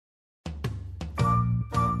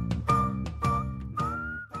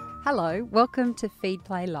Hello, welcome to Feed,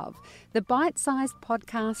 Play, Love, the bite-sized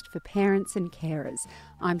podcast for parents and carers.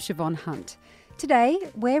 I'm Siobhan Hunt. Today,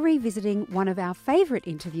 we're revisiting one of our favourite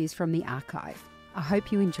interviews from the archive. I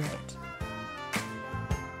hope you enjoy it.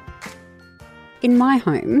 In my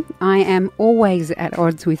home, I am always at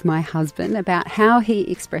odds with my husband about how he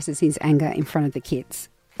expresses his anger in front of the kids.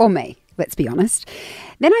 Or me, let's be honest.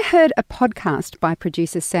 Then I heard a podcast by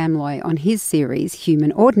producer Sam Loy on his series,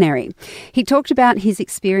 Human Ordinary. He talked about his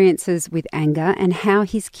experiences with anger and how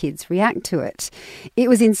his kids react to it. It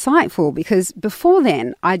was insightful because before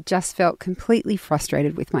then, I just felt completely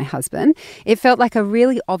frustrated with my husband. It felt like a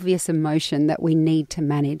really obvious emotion that we need to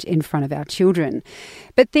manage in front of our children.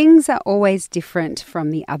 But things are always different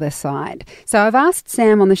from the other side. So I've asked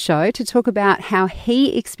Sam on the show to talk about how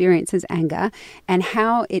he experiences anger and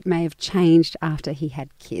how it may have changed after he had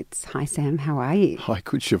kids. Hi, Sam. How are you? Hi,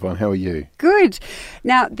 good, Siobhan. How are you? Good.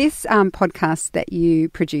 Now, this podcast that you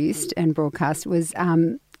produced and broadcast was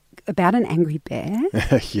about an angry bear.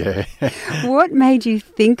 Yeah. What made you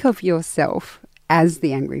think of yourself as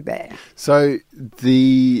the angry bear? So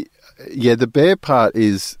the bear part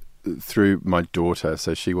is through my daughter.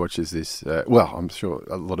 So she watches this. I'm sure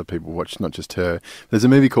a lot of people watch, not just her. There's a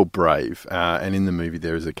movie called Brave, and in the movie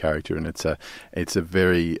there is a character, and it's a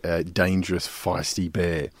very dangerous, feisty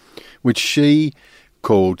bear, which she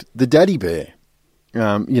called the daddy bear.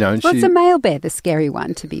 It's a male bear, the scary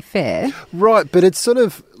one, to be fair. Right, but it's sort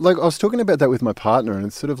of like I was talking about that with my partner, and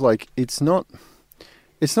it's sort of like it's not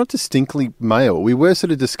distinctly male. We were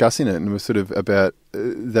sort of discussing it, and we're sort of about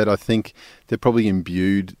that. I think they're probably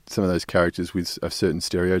imbued some of those characters with certain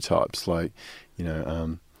stereotypes, like,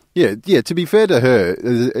 to be fair to her,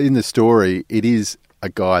 in the story, it is a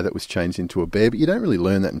guy that was changed into a bear, but you don't really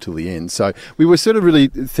learn that until the end. So we were sort of really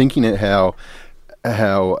thinking at how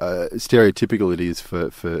stereotypical it is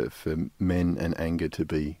for men and anger to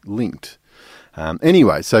be linked.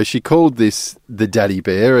 Anyway, so she called this the daddy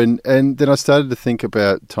bear, and then I started to think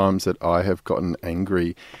about times that I have gotten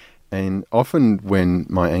angry, and often when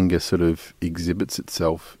my anger sort of exhibits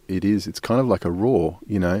itself, it's kind of like a roar,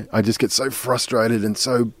 I just get so frustrated and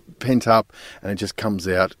so pent up, and it just comes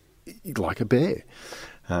out like a bear.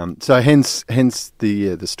 So hence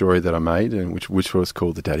the story that I made, and which was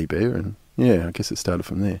called the daddy bear, and yeah, I guess it started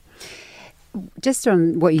from there. Just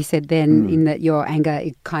on what you said then, in that your anger,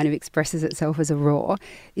 it kind of expresses itself as a roar.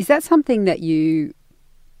 Is that something that you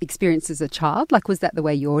experienced as a child? Like, was that the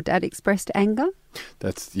way your dad expressed anger?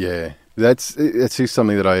 That's just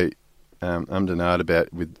something that I denied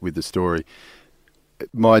about with the story.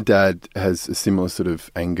 My dad has a similar sort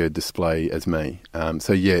of anger display as me.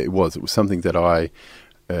 It was something that I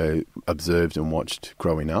observed and watched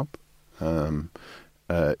growing up. And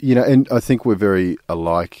I think we're very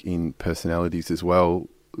alike in personalities as well.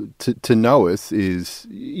 To know us is,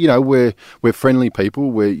 we're friendly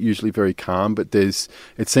people. We're usually very calm, but it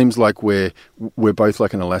seems like we're both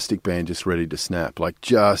like an elastic band, just ready to snap, like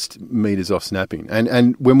just meters off snapping.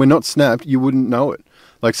 And when we're not snapped, you wouldn't know it.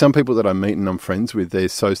 Like some people that I meet and I'm friends with, they're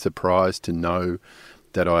so surprised to know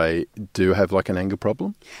that I do have like an anger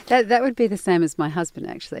problem. That would be the same as my husband,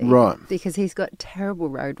 actually. Right. Because he's got terrible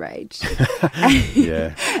road rage.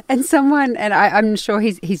 Yeah. And I'm sure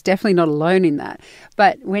he's definitely not alone in that.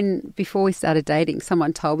 But before we started dating,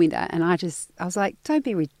 someone told me that, and I was like, don't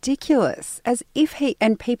be ridiculous. As if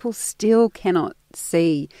and people still cannot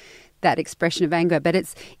see that expression of anger. But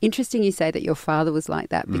it's interesting you say that your father was like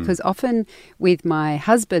that, because often with my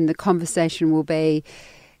husband, the conversation will be,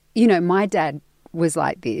 my dad was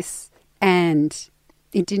like this and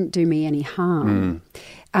it didn't do me any harm.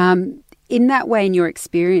 In that way, in your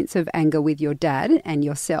experience of anger with your dad and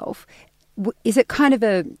yourself, is it kind of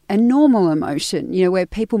a normal emotion, where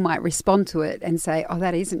people might respond to it and say, oh,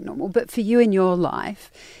 that isn't normal? But for you in your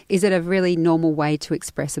life, is it a really normal way to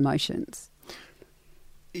express emotions?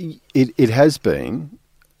 It has been.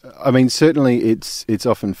 I mean, certainly it's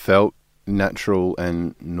often felt natural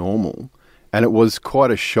and normal. And it was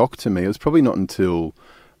quite a shock to me. It was probably not until,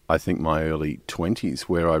 I think, my early 20s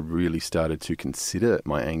where I really started to consider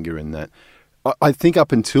my anger, in that I think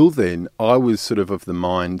up until then, I was sort of the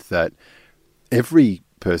mind that every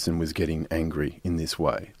person was getting angry in this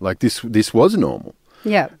way. Like this was normal.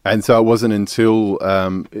 Yeah. And so it wasn't until,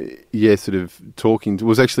 sort of talking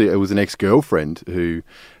to, it was an ex-girlfriend who,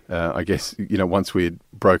 I guess, once we had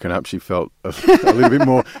broken up, she felt a little bit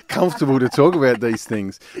more comfortable to talk about these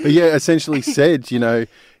things. But yeah, essentially said,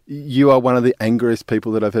 you are one of the angriest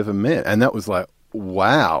people that I've ever met. And that was like,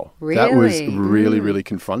 wow. Really? That was really, really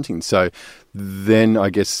confronting. So then I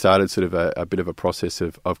guess started sort of a bit of a process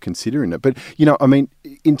of considering it. But,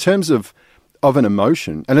 in terms of an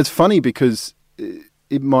emotion, and it's funny because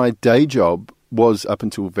my day job was, up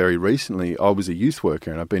until very recently, I was a youth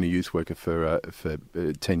worker, and I've been a youth worker for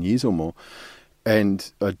 10 years or more.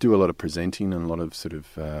 And I do a lot of presenting and a lot of sort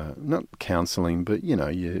of, not counselling, but, you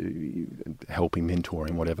helping,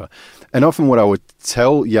 mentoring, whatever. And often what I would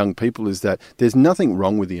tell young people is that there's nothing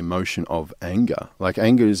wrong with the emotion of anger. Like,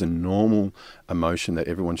 anger is a normal emotion that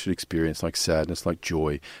everyone should experience, like sadness, like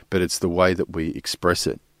joy. But it's the way that we express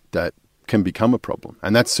it that can become a problem.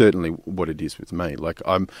 And that's certainly what it is with me. Like,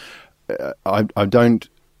 I'm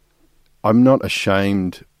not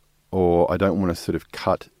ashamed, or I don't want to sort of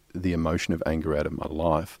cut the emotion of anger out of my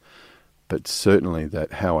life, but certainly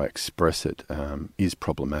that how I express it is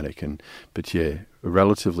problematic. But a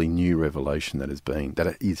relatively new revelation that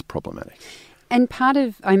it is problematic. And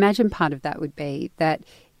I imagine part of that would be that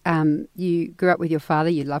you grew up with your father,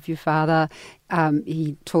 you love your father,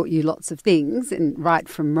 he taught you lots of things, and right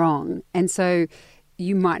from wrong, and so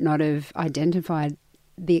you might not have identified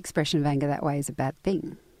the expression of anger that way as a bad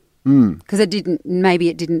thing. Because maybe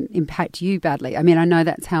it didn't impact you badly. I mean, I know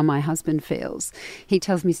that's how my husband feels. He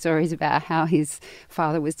tells me stories about how his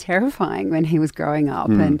father was terrifying when he was growing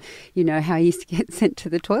up, and, how he used to get sent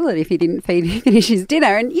to the toilet if he didn't finish his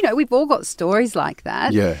dinner. And, we've all got stories like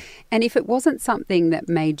that. Yeah. And if it wasn't something that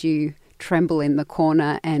made you tremble in the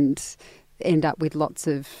corner and end up with lots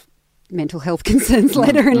of mental health concerns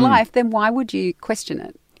later in life, then why would you question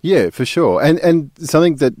it? Yeah, for sure. And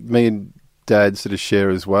something that me and Dad sort of share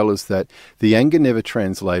as well is that the anger never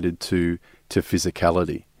translated to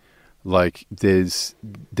physicality. Like,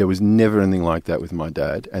 there was never anything like that with my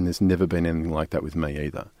dad, and there's never been anything like that with me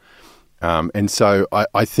either. And so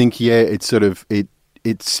I think, it's sort of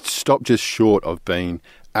it stopped just short of being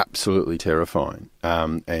absolutely terrifying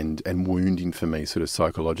and wounding for me, sort of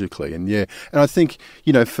psychologically. And I think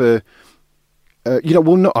for.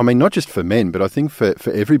 Not just for men, but I think for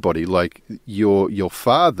everybody, like your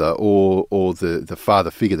father or the father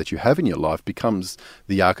figure that you have in your life becomes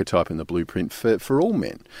the archetype and the blueprint for all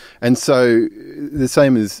men. And so the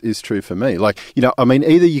same is true for me. Like,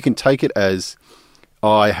 either you can take it as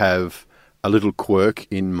I have a little quirk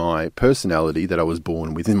in my personality that I was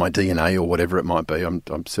born with, in my DNA or whatever it might be. I'm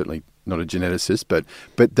certainly not a geneticist, but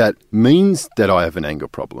that means that I have an anger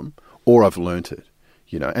problem, or I've learnt it.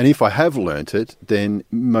 And if I have learnt it, then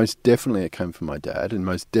most definitely it came from my dad, and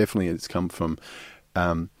most definitely it's come from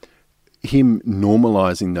him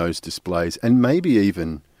normalising those displays, and maybe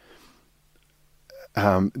even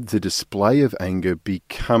the display of anger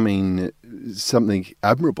becoming something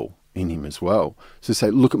admirable in him as well. So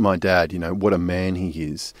say, look at my dad, what a man he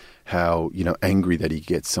is, how, angry that he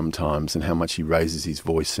gets sometimes, and how much he raises his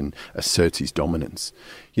voice and asserts his dominance.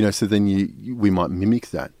 So then we might mimic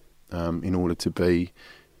that. In order to be,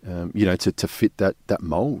 to fit that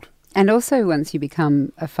mould. And also, once you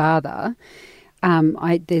become a father,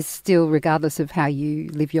 there's still, regardless of how you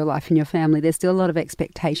live your life in your family, there's still a lot of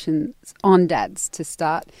expectations on dads to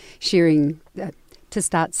start steering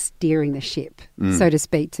the ship, so to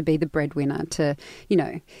speak, to be the breadwinner, to,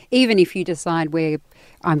 even if you decide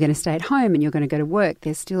I'm going to stay at home and you're going to go to work,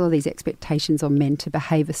 there's still all these expectations on men to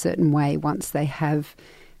behave a certain way once they have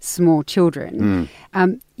small children.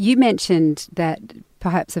 You mentioned that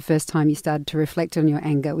perhaps the first time you started to reflect on your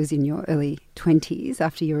anger was in your early 20s,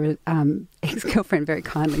 after your ex-girlfriend very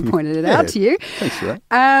kindly pointed it out to you. Thanks for that.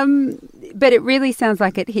 But it really sounds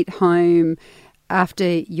like it hit home after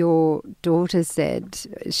your daughter said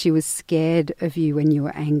she was scared of you when you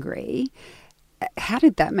were angry. How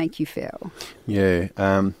did that make you feel?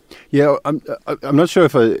 I'm not sure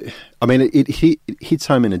if it hits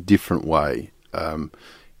home in a different way.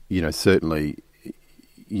 Certainly,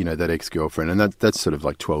 that ex-girlfriend, and that's sort of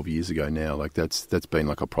like 12 years ago now. Like that's been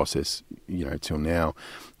like a process, till now.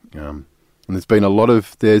 And there's been a lot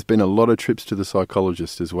of trips to the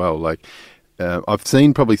psychologist as well. Like I've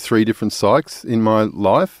seen probably 3 different psychs in my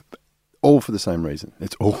life, all for the same reason.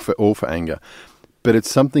 It's all for anger, but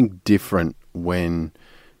it's something different when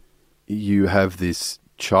you have this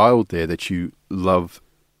child there that you love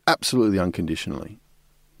absolutely unconditionally.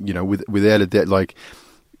 Without a doubt, like,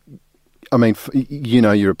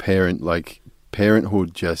 you're a parent, like,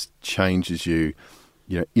 parenthood just changes you,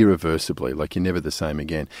 irreversibly, like you're never the same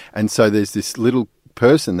again. And so there's this little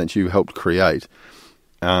person that you helped create,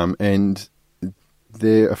 and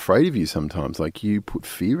they're afraid of you sometimes, like you put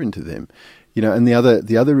fear into them, and the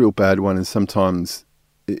other real bad one is sometimes,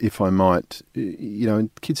 if I might,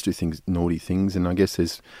 kids do naughty things, and I guess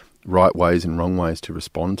there's right ways and wrong ways to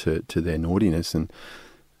respond to their naughtiness.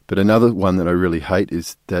 But another one that I really hate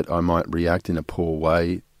is that I might react in a poor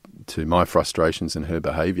way to my frustrations and her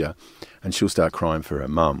behaviour, and she'll start crying for her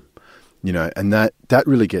mum. And that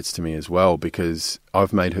really gets to me as well, because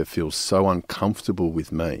I've made her feel so uncomfortable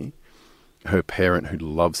with me, her parent who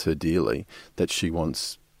loves her dearly, that she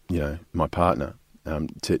wants, my partner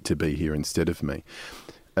to be here instead of me.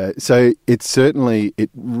 So it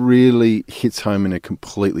really hits home in a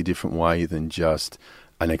completely different way than just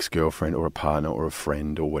an ex-girlfriend or a partner or a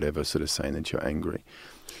friend or whatever sort of saying that you're angry.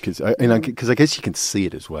 Because I guess you can see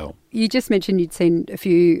it as well. You just mentioned you'd seen a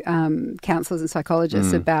few counsellors and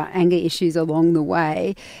psychologists about anger issues along the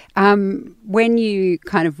way. When you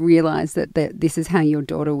kind of realised that this is how your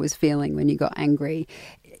daughter was feeling when you got angry,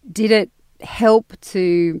 did it help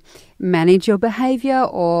to manage your behaviour?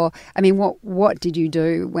 Or, what did you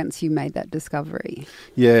do once you made that discovery?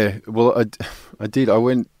 Yeah, well, I did. I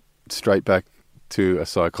went straight back to a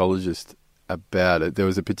psychologist about it. There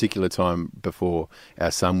was a particular time before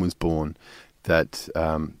our son was born that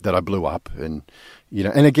I blew up, and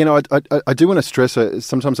again, I do want to stress.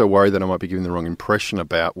 Sometimes I worry that I might be giving the wrong impression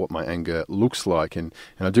about what my anger looks like, and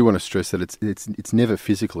I do want to stress that it's never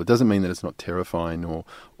physical. It doesn't mean that it's not terrifying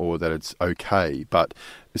or that it's okay, but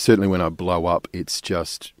certainly when I blow up, it's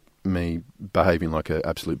just me behaving like an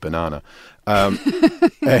absolute banana.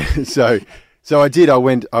 So I did. I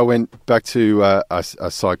went back to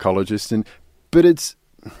a psychologist, but it's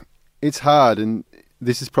hard, and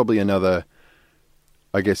this is probably another,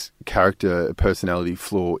 I guess, personality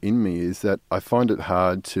flaw in me, is that I find it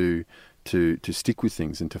hard to stick with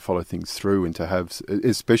things and to follow things through, and to have,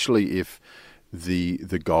 especially if the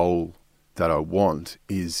goal that I want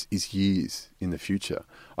is years in the future.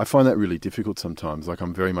 I find that really difficult sometimes. Like,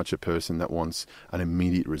 I'm very much a person that wants an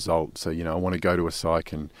immediate result. So, I want to go to a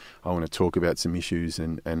psych and I want to talk about some issues,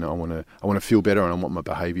 and I want to feel better, and I want my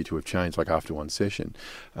behaviour to have changed, like after one session.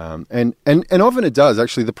 And often it does.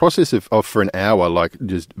 Actually, the process of for an hour, like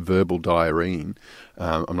just verbal diarrheaing,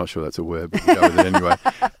 I'm not sure that's a word, but we'll go with it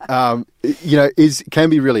anyway. Can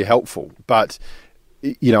be really helpful. But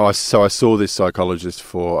I saw this psychologist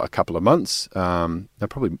for a couple of months. No,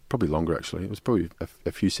 probably longer, actually. It was probably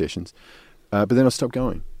a few sessions. But then I stopped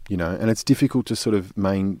going, and it's difficult to sort of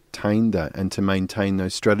maintain that, and to maintain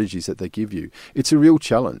those strategies that they give you. It's a real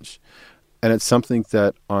challenge, and it's something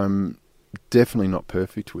that I'm definitely not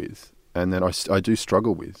perfect with, and that I do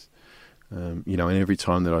struggle with. And every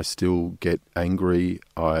time that I still get angry,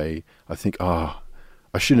 I think,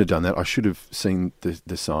 I shouldn't have done that. I should have seen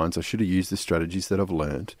the signs. I should have used the strategies that I've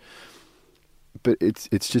learned. But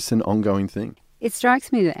it's just an ongoing thing. It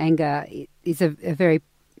strikes me that anger is a very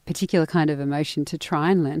particular kind of emotion to try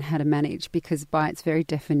and learn how to manage, because by its very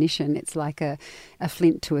definition, it's like a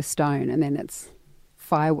flint to a stone, and then it's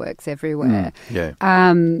fireworks everywhere. Yeah.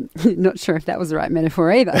 Not sure if that was the right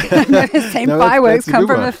metaphor either. I've never seen fireworks come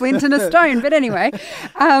from a flint and a stone. But anyway,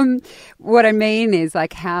 what I mean is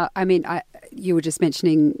you were just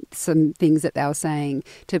mentioning some things that they were saying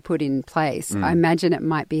to put in place. I imagine it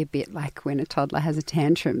might be a bit like when a toddler has a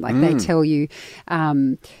tantrum. Like they tell you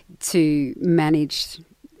to manage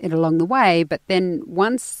it along the way, but then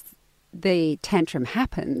once the tantrum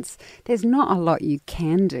happens, there's not a lot you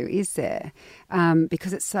can do, is there?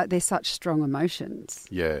 Because they're such strong emotions.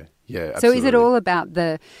 Yeah, absolutely. So is it all about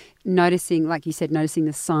the noticing, like you said, noticing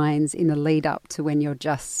the signs in the lead up to when you're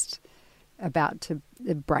just about to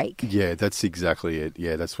break? Yeah, that's exactly it.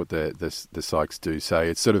 Yeah, that's what the psychs do say.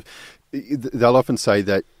 It's sort of, they'll often say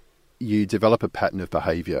that you develop a pattern of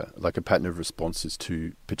behaviour, like a pattern of responses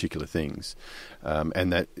to particular things,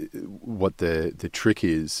 and that what the trick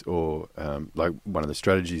is, or like one of the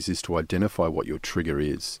strategies, is to identify what your trigger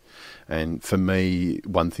is. And for me,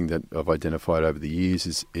 one thing that I've identified over the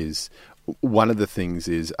years is one of the things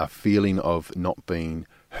is a feeling of not being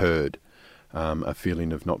heard. A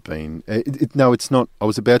feeling of not being... No, it's not... I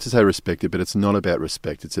was about to say respected, but it's not about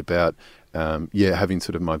respect. It's about, having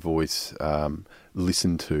sort of my voice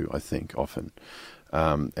listened to, I think, often.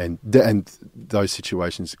 And those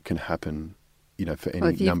situations can happen, for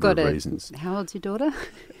any number of reasons. How old's your daughter?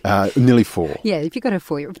 Nearly 4. Yeah, if you've got a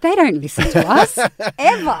 4-year-old. They don't listen to us,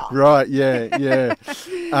 ever. Right, yeah.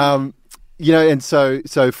 And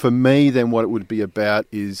so for me, then what it would be about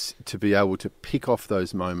is to be able to pick off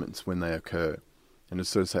those moments when they occur, and to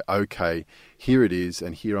sort of say, okay, here it is,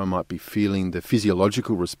 and here I might be feeling the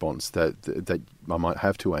physiological response that I might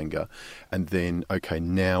have to anger, and then, okay,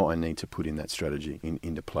 now I need to put in that strategy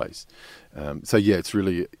into place. It's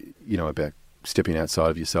really, about stepping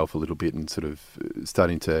outside of yourself a little bit and sort of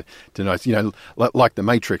starting to know, like the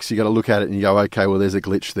Matrix, you got to look at it and you go, okay, well, there's a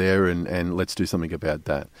glitch there, and let's do something about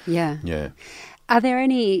that. Yeah. Yeah. Are there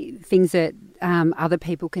any things that other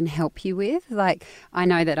people can help you with? Like, I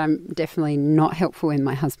know that I'm definitely not helpful when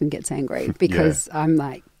my husband gets angry, because I'm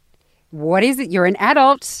like, what is it? You're an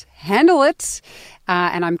adult. Handle it.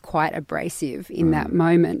 And I'm quite abrasive in that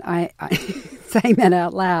moment. I saying that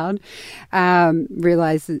out loud,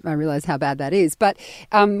 realize how bad that is. But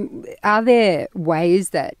are there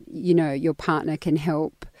ways that, your partner can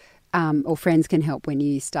help or friends can help when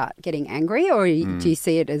you start getting angry? Or do you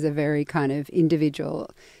see it as a very kind of individual,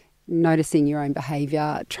 noticing your own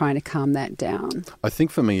behaviour, trying to calm that down? I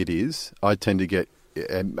think for me it is. I tend to get,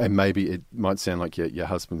 and maybe it might sound like your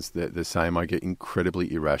husband's the same, I get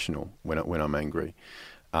incredibly irrational when I'm angry.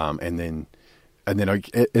 And then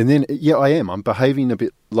I am. I'm behaving a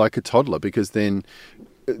bit like a toddler, because then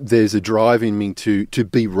there's a drive in me to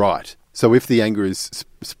be right. So if the anger is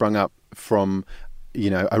sprung up from,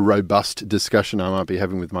 a robust discussion I might be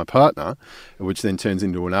having with my partner, which then turns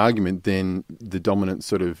into an argument, then the dominant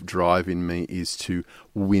sort of drive in me is to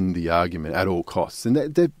win the argument at all costs. And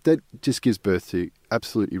that just gives birth to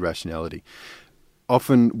absolute irrationality.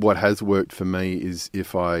 Often what has worked for me is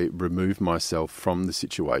if I remove myself from the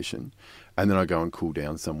situation and then I go and cool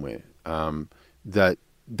down somewhere. That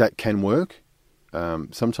can work.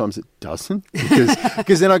 Sometimes it doesn't,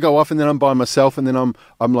 because then I go off and then I'm by myself, and then I'm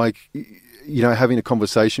like, having a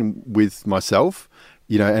conversation with myself,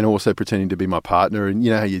 and also pretending to be my partner, and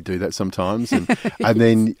how you do that sometimes, and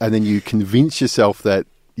then you convince yourself that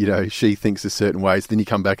she thinks a certain way. So then you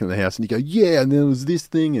come back into the house and you go, yeah, and there was this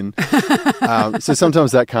thing, and so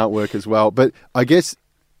sometimes that can't work as well. But I guess,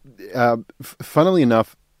 funnily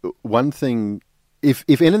enough, one thing,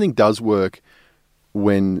 if anything does work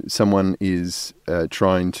when someone is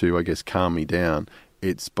trying to, I guess, calm me down,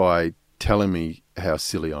 it's by telling me how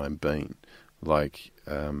silly I'm being. Like,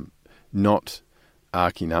 not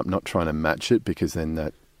arcing up, not trying to match it, because then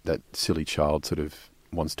that silly child sort of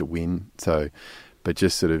wants to win. So, but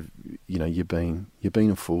just sort of, you're being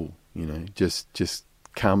a fool. Just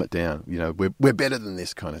calm it down. We're better than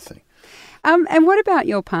this kind of thing. And what about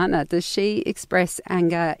your partner? Does she express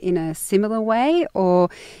anger in a similar way, or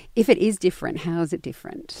if it is different, how is it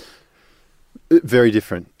different? Very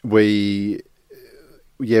different. We're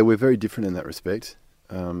very different in that respect.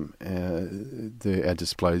 Our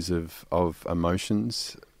displays of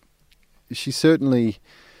emotions. She certainly,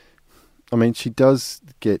 she does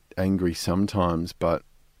get angry sometimes, but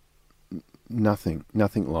nothing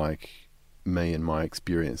like me and my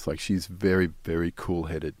experience. Like, she's very, very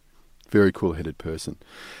cool-headed. Very cool-headed person.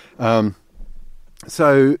 And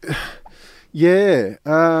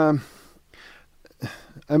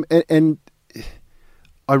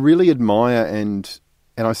I really admire and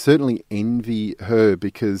I certainly envy her,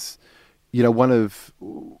 because,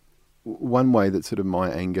 one way that sort of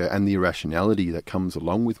my anger and the irrationality that comes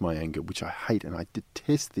along with my anger, which I hate and I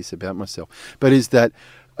detest this about myself, but is that,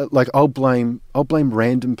 I'll blame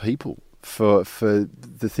random people for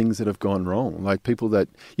the things that have gone wrong. Like, people that,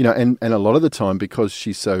 and a lot of the time, because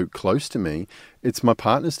she's so close to me, it's my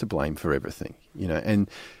partner's to blame for everything, and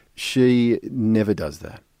she never does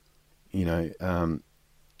that. Even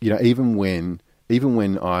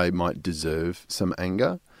when I might deserve some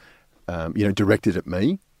anger, directed at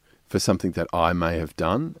me for something that I may have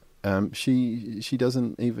done, she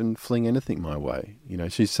doesn't even fling anything my way.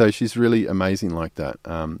 She's really amazing like that.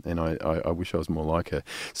 And I wish I was more like her.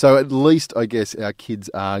 So at least, I guess, our kids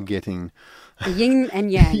are getting yin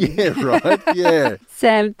and yang. Yeah, right. Yeah.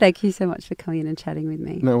 Sam, thank you so much for coming in and chatting with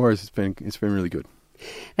me. No worries. It's been really good.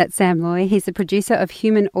 That's Sam Loy. He's the producer of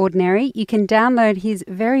Human Ordinary. You can download his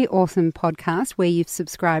very awesome podcast where you've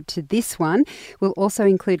subscribed to this one. We'll also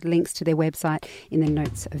include links to their website in the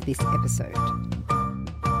notes of this episode.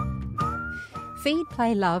 Feed,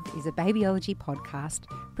 Play, Love is a babyology podcast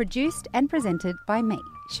produced and presented by me,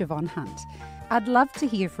 Siobhan Hunt. I'd love to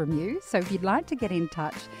hear from you, so if you'd like to get in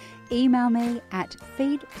touch, email me at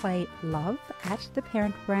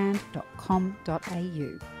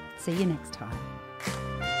feedplaylove@theparentbrand.com.au. See you next time.